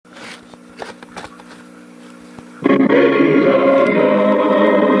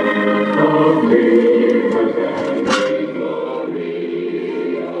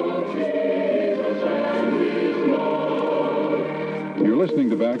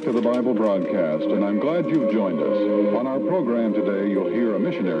Back to the Bible broadcast, and I'm glad you've joined us. On our program today, you'll hear a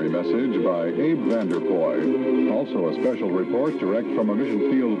missionary message by Abe Van der Puy, also a special report direct from a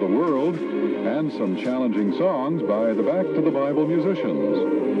mission field of the world, and some challenging songs by the Back to the Bible musicians.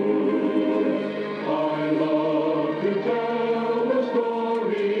 I love to tell the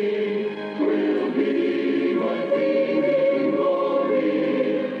story, 'twill be my fleeting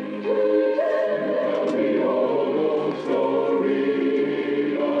glory, to tell the old story.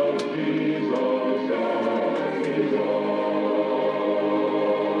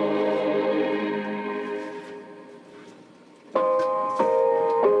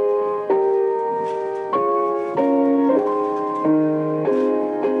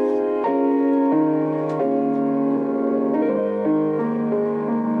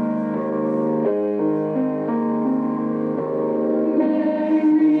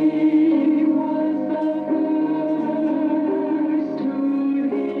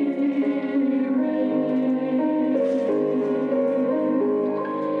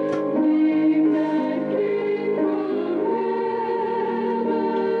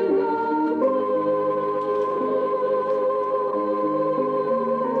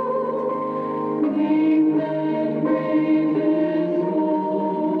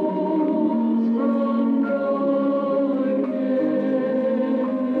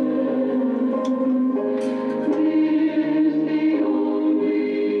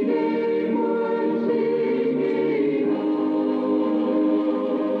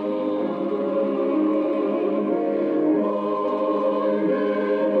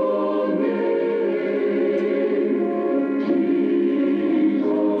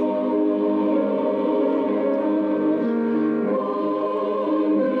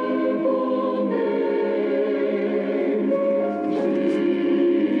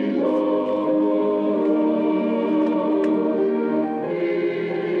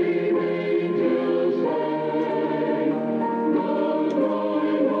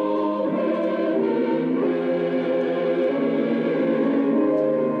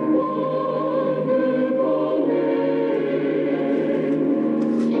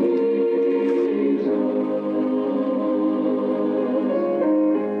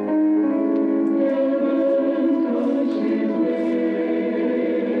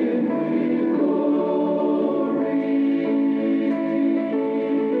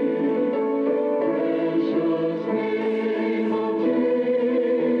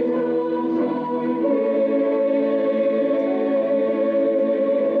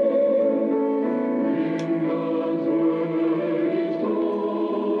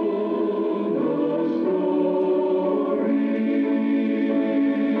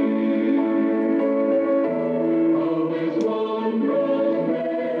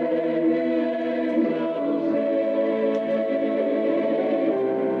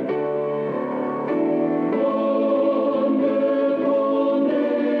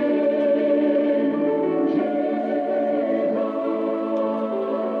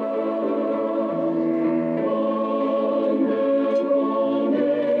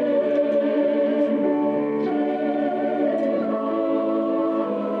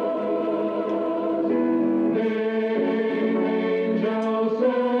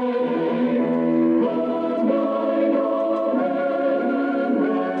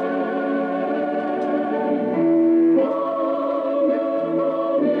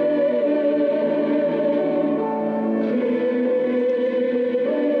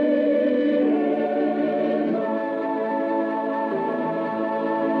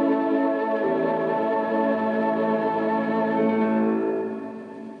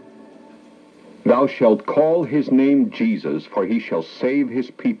 Thou shalt call his name Jesus, for he shall save his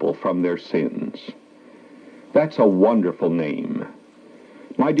people from their sins. That's a wonderful name.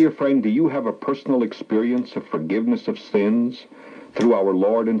 My dear friend, do you have a personal experience of forgiveness of sins through our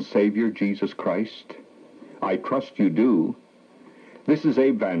Lord and Savior, Jesus Christ? I trust you do. This is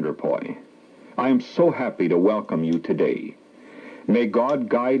Abe Van der Puy. I am so happy to welcome you today. May God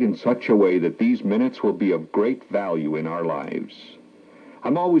guide in such a way that these minutes will be of great value in our lives.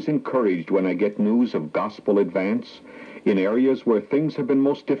 I'm always encouraged when I get news of gospel advance in areas where things have been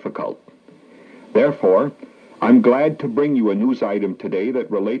most difficult. Therefore, I'm glad to bring you a news item today that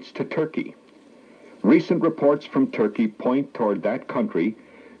relates to Turkey. Recent reports from Turkey point toward that country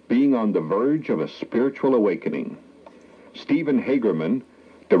being on the verge of a spiritual awakening. Stephen Hagerman,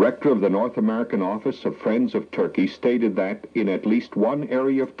 director of the North American Office of Friends of Turkey, stated that in at least one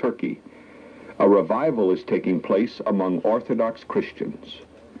area of Turkey, a revival is taking place among Orthodox Christians.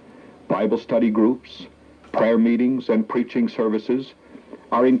 Bible study groups, prayer meetings, and preaching services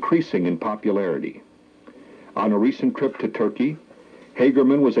are increasing in popularity. On a recent trip to Turkey,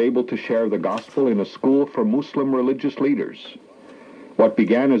 Hagerman was able to share the gospel in a school for Muslim religious leaders. What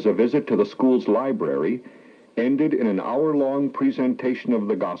began as a visit to the school's library ended in an hour-long presentation of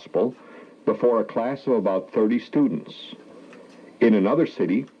the gospel before a class of about 30 students. In another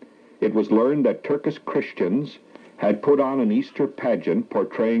city, it was learned that Turkish Christians had put on an Easter pageant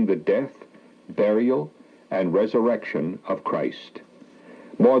portraying the death, burial, and resurrection of Christ.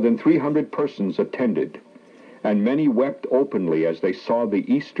 More than 300 persons attended, and many wept openly as they saw the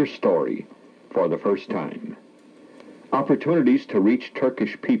Easter story for the first time. Opportunities to reach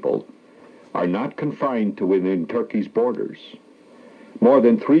Turkish people are not confined to within Turkey's borders. More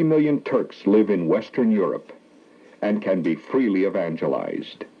than 3 million Turks live in Western Europe and can be freely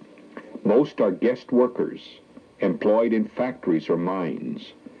evangelized. Most are guest workers, employed in factories or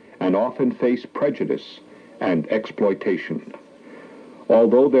mines, and often face prejudice and exploitation.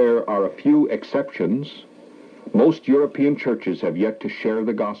 Although there are a few exceptions, most European churches have yet to share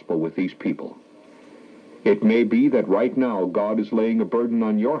the gospel with these people. It may be that right now God is laying a burden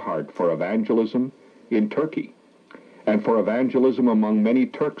on your heart for evangelism in Turkey, and for evangelism among many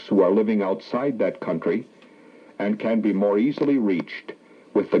Turks who are living outside that country and can be more easily reached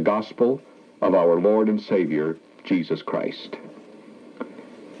with the gospel of our Lord and Savior, Jesus Christ.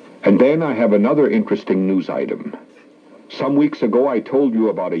 And then I have another interesting news item. Some weeks ago I told you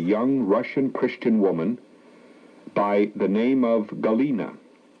about a young Russian Christian woman by the name of Galina,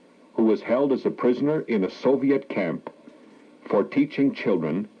 who was held as a prisoner in a Soviet camp for teaching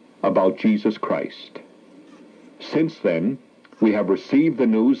children about Jesus Christ. Since then, we have received the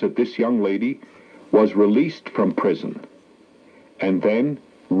news that this young lady was released from prison and then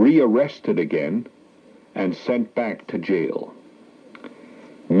rearrested again and sent back to jail.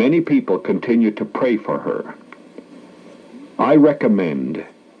 Many people continue to pray for her. I recommend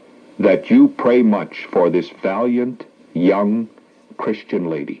that you pray much for this valiant, young Christian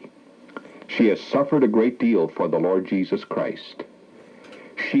lady. She has suffered a great deal for the Lord Jesus Christ.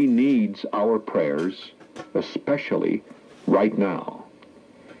 She needs our prayers, especially right now.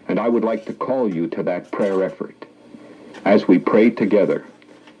 And I would like to call you to that prayer effort. As we pray together,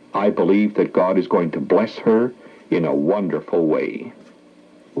 I believe that God is going to bless her in a wonderful way.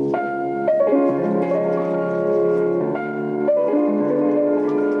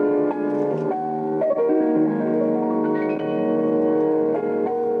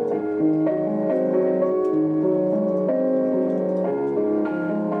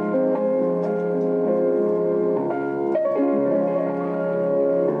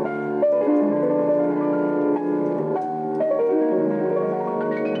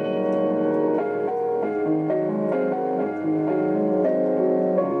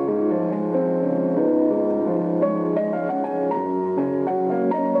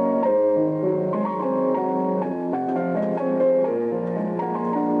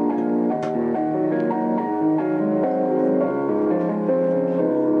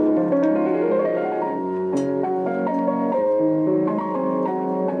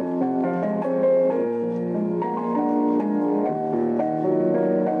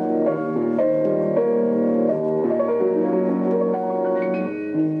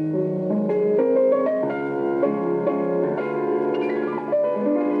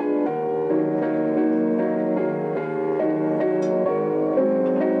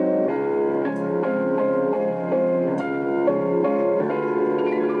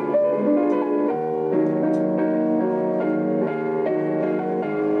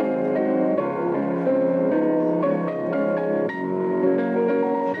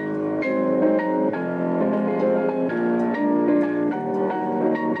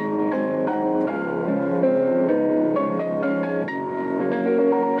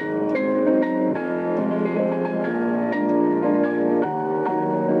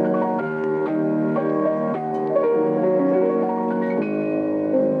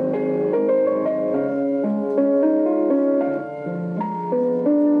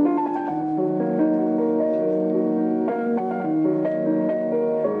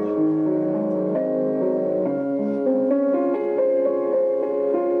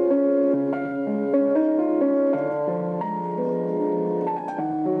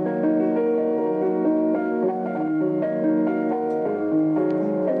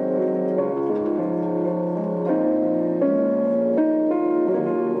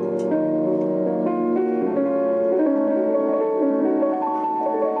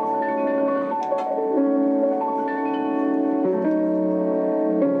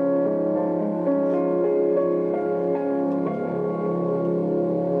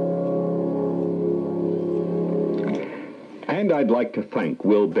 And I'd like to thank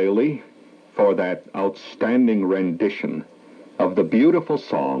Will Bailey for that outstanding rendition of the beautiful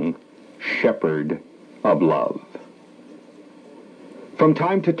song, Shepherd of Love. From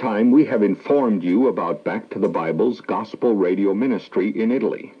time to time, we have informed you about Back to the Bible's gospel radio ministry in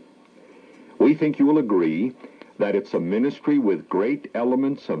Italy. We think you will agree that it's a ministry with great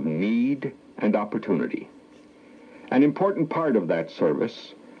elements of need and opportunity. An important part of that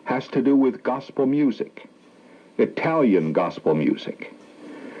service has to do with gospel music, Italian gospel music.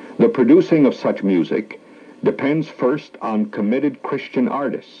 The producing of such music depends first on committed Christian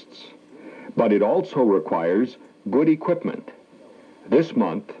artists, but it also requires good equipment. This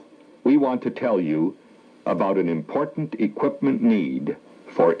month, we want to tell you about an important equipment need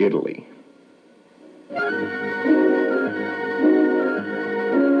for Italy.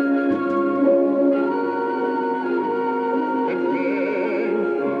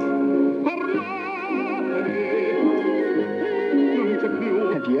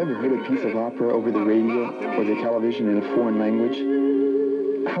 Have you ever heard a piece of opera over the radio or the television in a foreign language?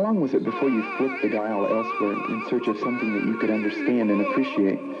 How long was it before you flipped the dial elsewhere in search of something that you could understand and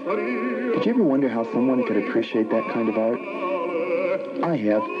appreciate? Did you ever wonder how someone could appreciate that kind of art? I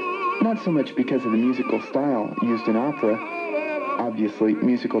have. Not so much because of the musical style used in opera. Obviously,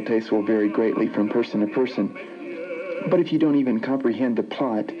 musical tastes will vary greatly from person to person. But if you don't even comprehend the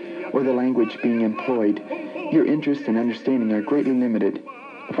plot or the language being employed, your interest and understanding are greatly limited.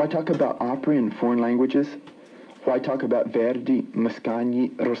 Why talk about opera in foreign languages? Why talk about Verdi,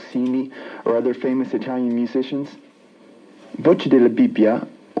 Mascagni, Rossini, or other famous Italian musicians? Voce della Bibbia,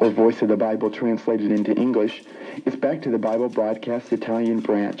 or Voice of the Bible translated into English, is Back to the Bible broadcast's Italian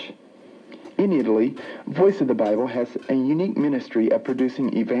branch. In Italy, Voice of the Bible has a unique ministry of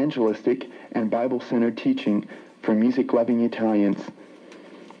producing evangelistic and Bible-centered teaching for music-loving Italians.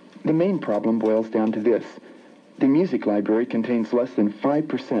 The main problem boils down to this. The music library contains less than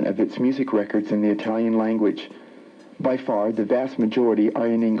 5% of its music records in the Italian language. By far, the vast majority are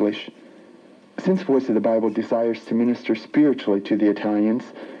in English. Since Voice of the Bible desires to minister spiritually to the Italians,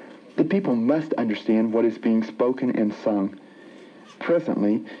 the people must understand what is being spoken and sung.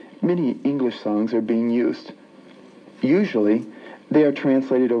 Presently, many English songs are being used. Usually, they are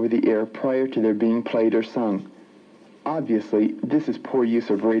translated over the air prior to their being played or sung. Obviously, this is poor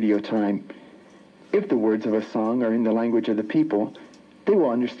use of radio time. If the words of a song are in the language of the people, they will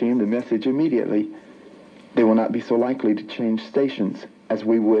understand the message immediately. They will not be so likely to change stations as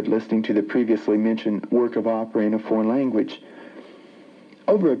we would listening to the previously mentioned work of opera in a foreign language.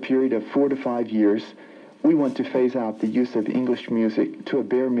 Over a period of 4 to 5 years, we want to phase out the use of English music to a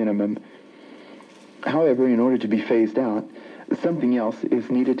bare minimum. However, in order to be phased out, something else is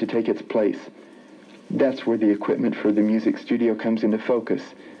needed to take its place. That's where the equipment for the music studio comes into focus.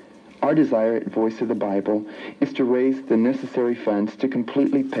 Our desire at Voice of the Bible is to raise the necessary funds to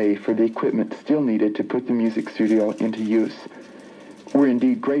completely pay for the equipment still needed to put the music studio into use. We're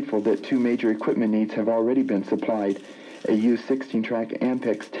indeed grateful that 2 major equipment needs have already been supplied, a used 16-track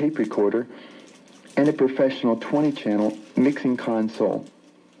Ampex tape recorder and a professional 20-channel mixing console.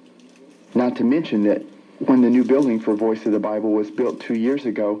 Not to mention that when the new building for Voice of the Bible was built 2 years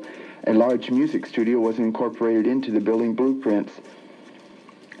ago, a large music studio was incorporated into the building blueprints.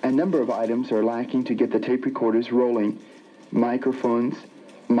 A number of items are lacking to get the tape recorders rolling: microphones,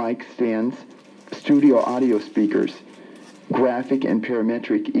 mic stands, studio audio speakers, graphic and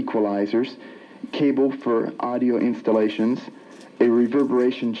parametric equalizers, cable for audio installations, a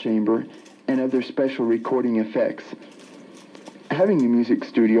reverberation chamber, and other special recording effects. Having the music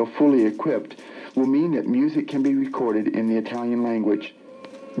studio fully equipped will mean that music can be recorded in the Italian language.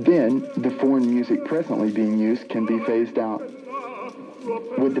 Then, the foreign music presently being used can be phased out.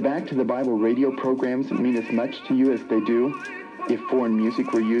 Would the Back to the Bible radio programs mean as much to you as they do if foreign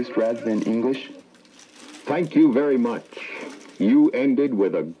music were used rather than English? Thank you very much. You ended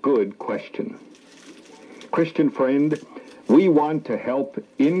with a good question. Christian friend, we want to help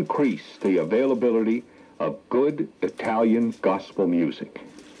increase the availability of good Italian gospel music.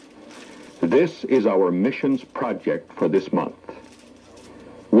 This is our missions project for this month.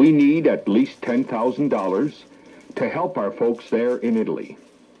 We need at least $10,000 to help our folks there in Italy.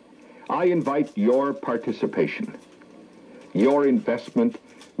 I invite your participation. Your investment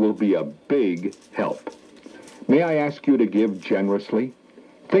will be a big help. May I ask you to give generously?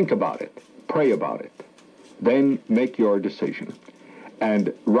 Think about it. Pray about it. Then make your decision.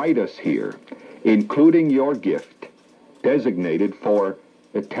 And write us here, including your gift, designated for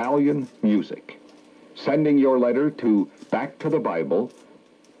Italian music. Sending your letter to Back to the Bible,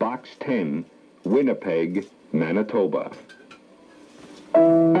 Box 10, Winnipeg, Manitoba.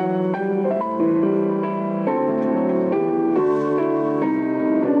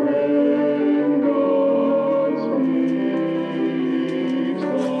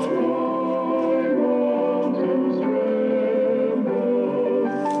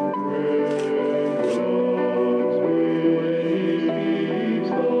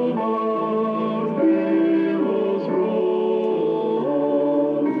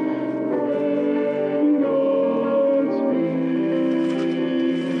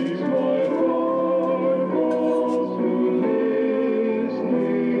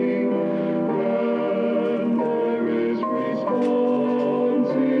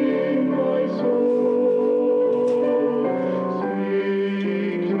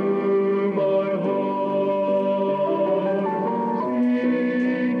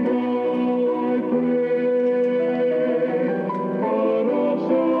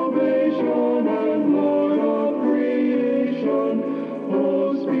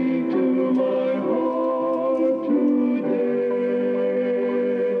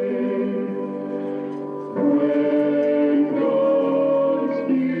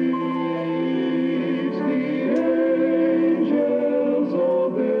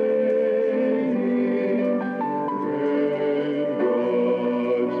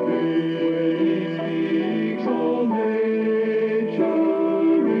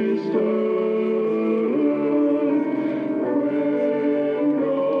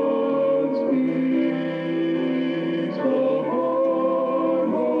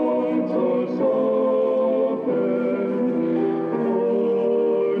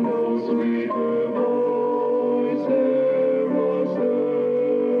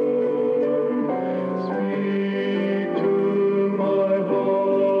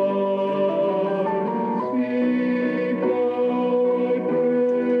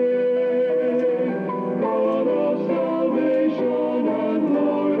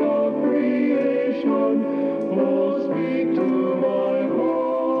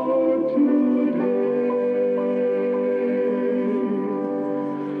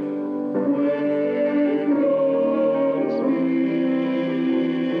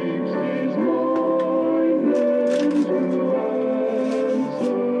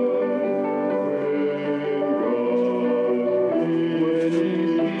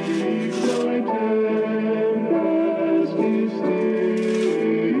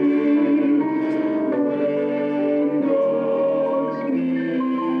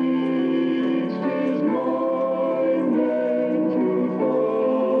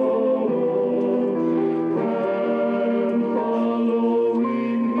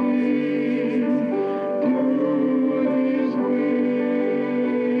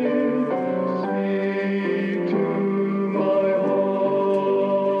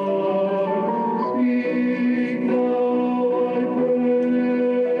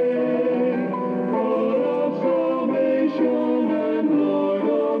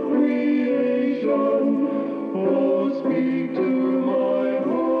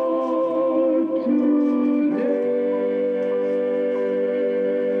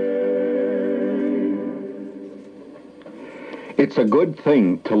 It's a good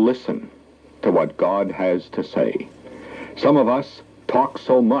thing to listen to what God has to say. Some of us talk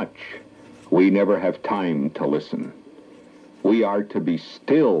so much, we never have time to listen. We are to be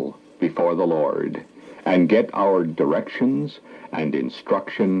still before the Lord and get our directions and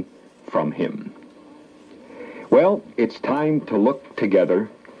instruction from Him. Well, it's time to look together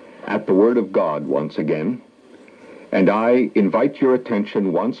at the Word of God once again, and I invite your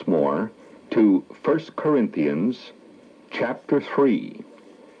attention once more to 1 Corinthians chapter 3.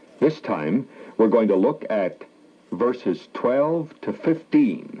 This time, we're going to look at verses 12 to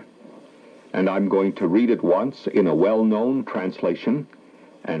 15, and I'm going to read it once in a well-known translation,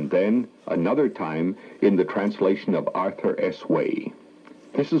 and then another time in the translation of Arthur S. Way.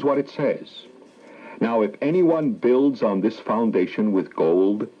 This is what it says. Now, if anyone builds on this foundation with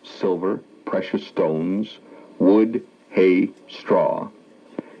gold, silver, precious stones, wood, hay, straw,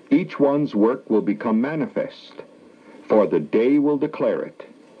 each one's work will become manifest, for the day will declare it,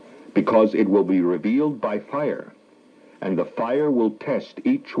 because it will be revealed by fire, and the fire will test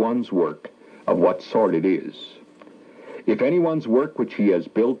each one's work of what sort it is. If anyone's work which he has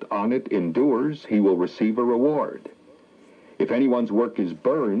built on it endures, he will receive a reward. If anyone's work is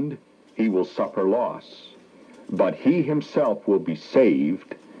burned, he will suffer loss, but he himself will be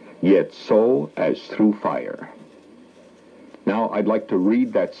saved, yet so as through fire. Now, I'd like to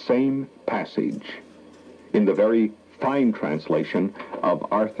read that same passage in the very fine translation of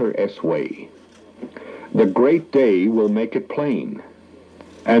Arthur S. Way. The great day will make it plain,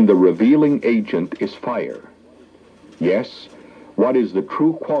 and the revealing agent is fire. Yes, what is the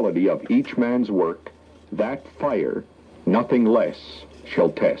true quality of each man's work, that fire, nothing less,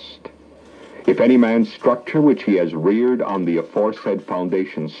 shall test. If any man's structure which he has reared on the aforesaid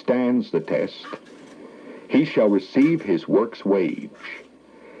foundation stands the test, he shall receive his work's wage.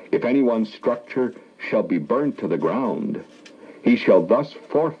 If anyone's structure shall be burnt to the ground, he shall thus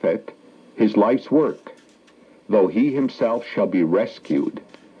forfeit his life's work, though he himself shall be rescued,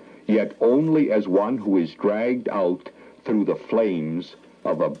 yet only as one who is dragged out through the flames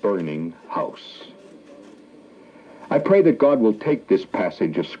of a burning house. I pray that God will take this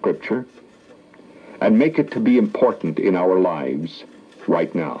passage of Scripture and make it to be important in our lives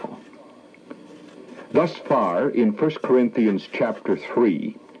right now. Thus far, in 1 Corinthians chapter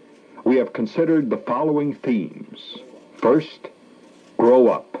 3, we have considered the following themes. First, grow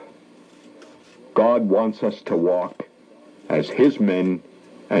up. God wants us to walk as His men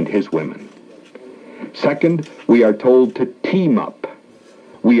and His women. Second, we are told to team up.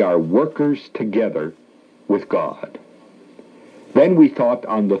 We are workers together with God. Then we thought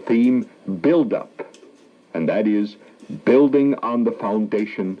on the theme, build up, and that is building on the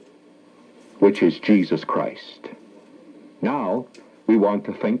foundation which is Jesus Christ. Now, we want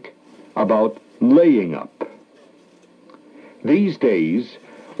to think about laying up. These days,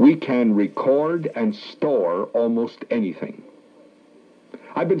 we can record and store almost anything.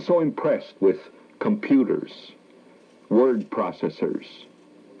 I've been so impressed with computers, word processors,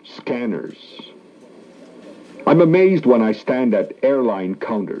 scanners. I'm amazed when I stand at airline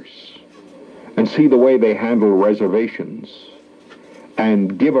counters and see the way they handle reservations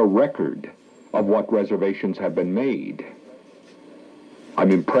and give a record of what reservations have been made.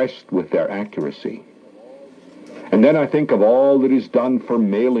 I'm impressed with their accuracy. And then I think of all that is done for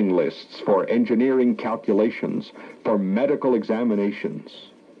mailing lists, for engineering calculations, for medical examinations.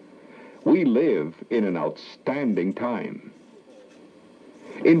 We live in an outstanding time.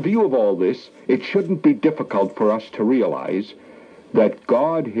 In view of all this, it shouldn't be difficult for us to realize that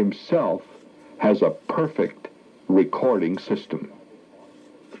God Himself has a perfect recording system.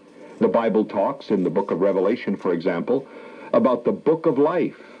 The Bible talks in the book of Revelation, for example, about the book of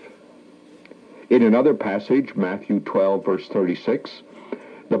life. In another passage, Matthew 12, verse 36,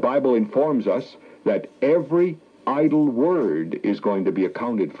 the Bible informs us that every idle word is going to be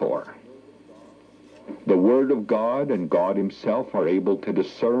accounted for. The Word of God and God Himself are able to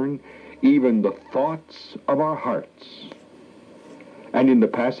discern even the thoughts of our hearts. And in the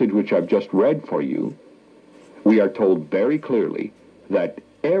passage which I've just read for you, we are told very clearly that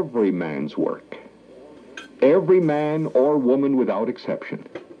every man's work, every man or woman without exception,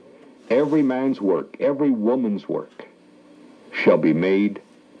 every man's work, every woman's work shall be made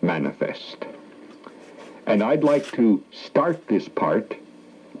manifest. And I'd like to start this part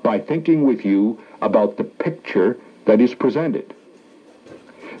by thinking with you about the picture that is presented.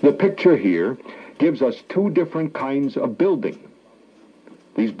 The picture here gives us two different kinds of building.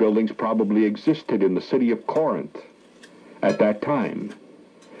 These buildings probably existed in the city of Corinth at that time,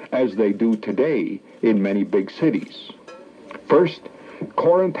 as they do today in many big cities. First,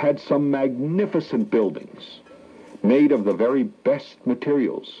 Corinth had some magnificent buildings, made of the very best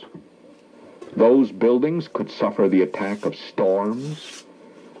materials. Those buildings could suffer the attack of storms,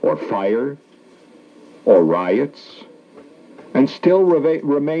 or fire, or riots, and still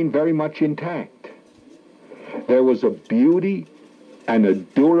remain very much intact. There was a beauty and a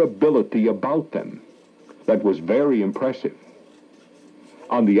durability about them that was very impressive.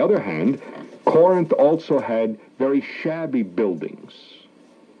 On the other hand, Corinth also had very shabby buildings,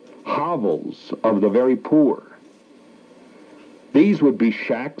 hovels of the very poor. These would be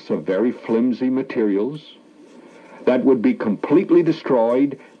shacks of very flimsy materials that would be completely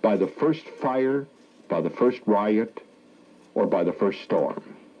destroyed by the first fire, by the first riot, or by the first storm.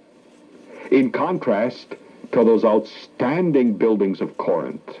 In contrast to those outstanding buildings of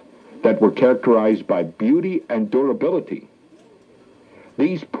Corinth that were characterized by beauty and durability,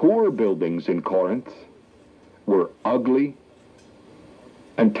 these poor buildings in Corinth were ugly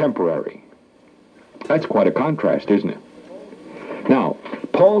and temporary. That's quite a contrast, isn't it? Now,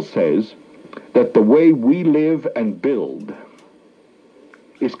 Paul says that the way we live and build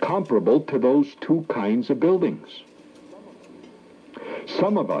is comparable to those two kinds of buildings.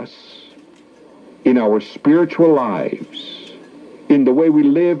 Some of us, in our spiritual lives, in the way we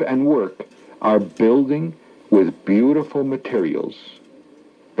live and work, are building with beautiful materials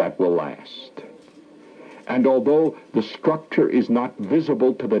that will last. And although the structure is not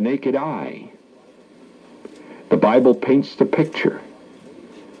visible to the naked eye, the Bible paints the picture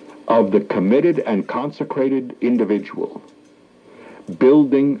of the committed and consecrated individual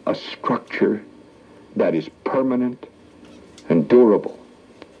building a structure that is permanent and durable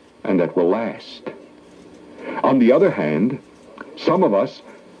and that will last. On the other hand, some of us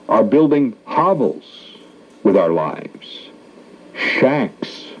are building hovels with our lives,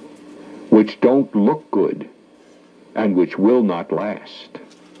 shacks which don't look good and which will not last.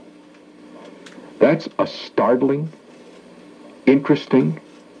 That's a startling, interesting,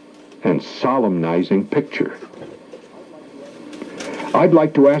 and solemnizing picture. I'd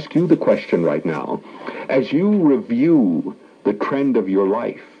like to ask you the question right now. As you review the trend of your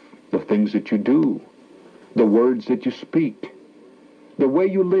life, the things that you do, the words that you speak, the way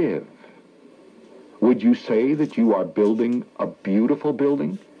you live, would you say that you are building a beautiful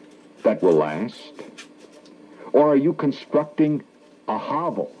building that will last? Or are you constructing a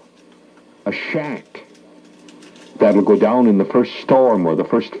hovel, a shack, that'll go down in the first storm or the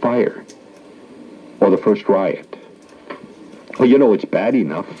first fire or the first riot? Well, you know, it's bad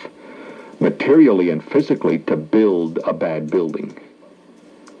enough materially and physically to build a bad building.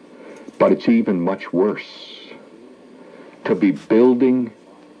 But it's even much worse to be building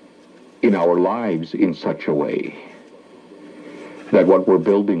in our lives in such a way that what we're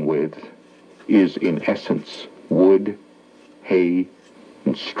building with is in essence wood, hay,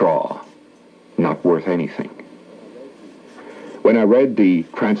 and straw, not worth anything. When I read the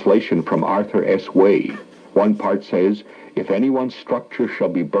translation from Arthur S. Way, one part says, "If anyone's structure shall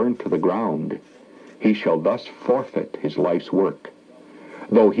be burned to the ground, he shall thus forfeit his life's work.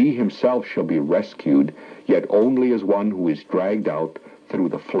 Though he himself shall be rescued, yet only as one who is dragged out through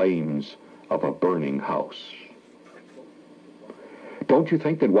the flames of a burning house." Don't you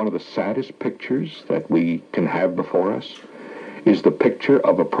think that one of the saddest pictures that we can have before us is the picture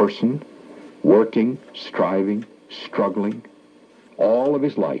of a person working, striving, struggling all of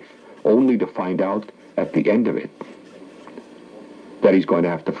his life, only to find out at the end of it that he's going to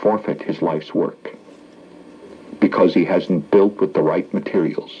have to forfeit his life's work because he hasn't built with the right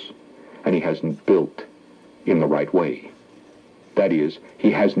materials and he hasn't built in the right way. That is,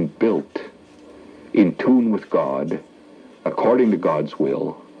 he hasn't built in tune with God, according to God's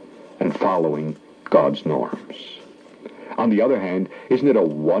will, and following God's norms. On the other hand, isn't it a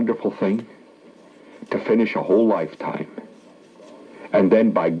wonderful thing to finish a whole lifetime and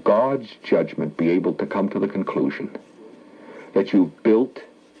then by God's judgment be able to come to the conclusion that you've built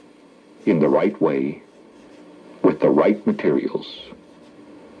in the right way with the right materials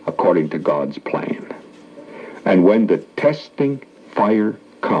according to God's plan. And when the testing fire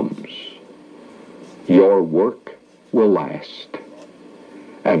comes, your work will last,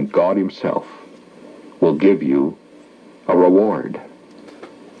 and God himself will give you a reward.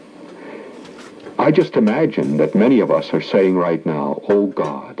 I just imagine that many of us are saying right now, "Oh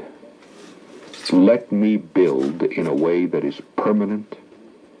God, let me build in a way that is permanent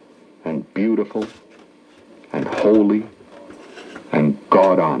and beautiful and holy and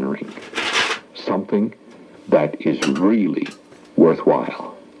God-honoring, something that is really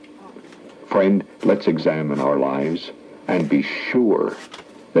worthwhile." Friend, let's examine our lives and be sure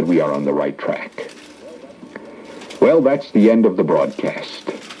that we are on the right track. Well, that's the end of the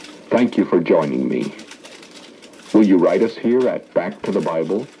broadcast. Thank you for joining me. Will you write us here at Back to the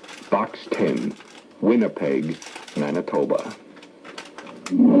Bible, Box 10, Winnipeg, Manitoba?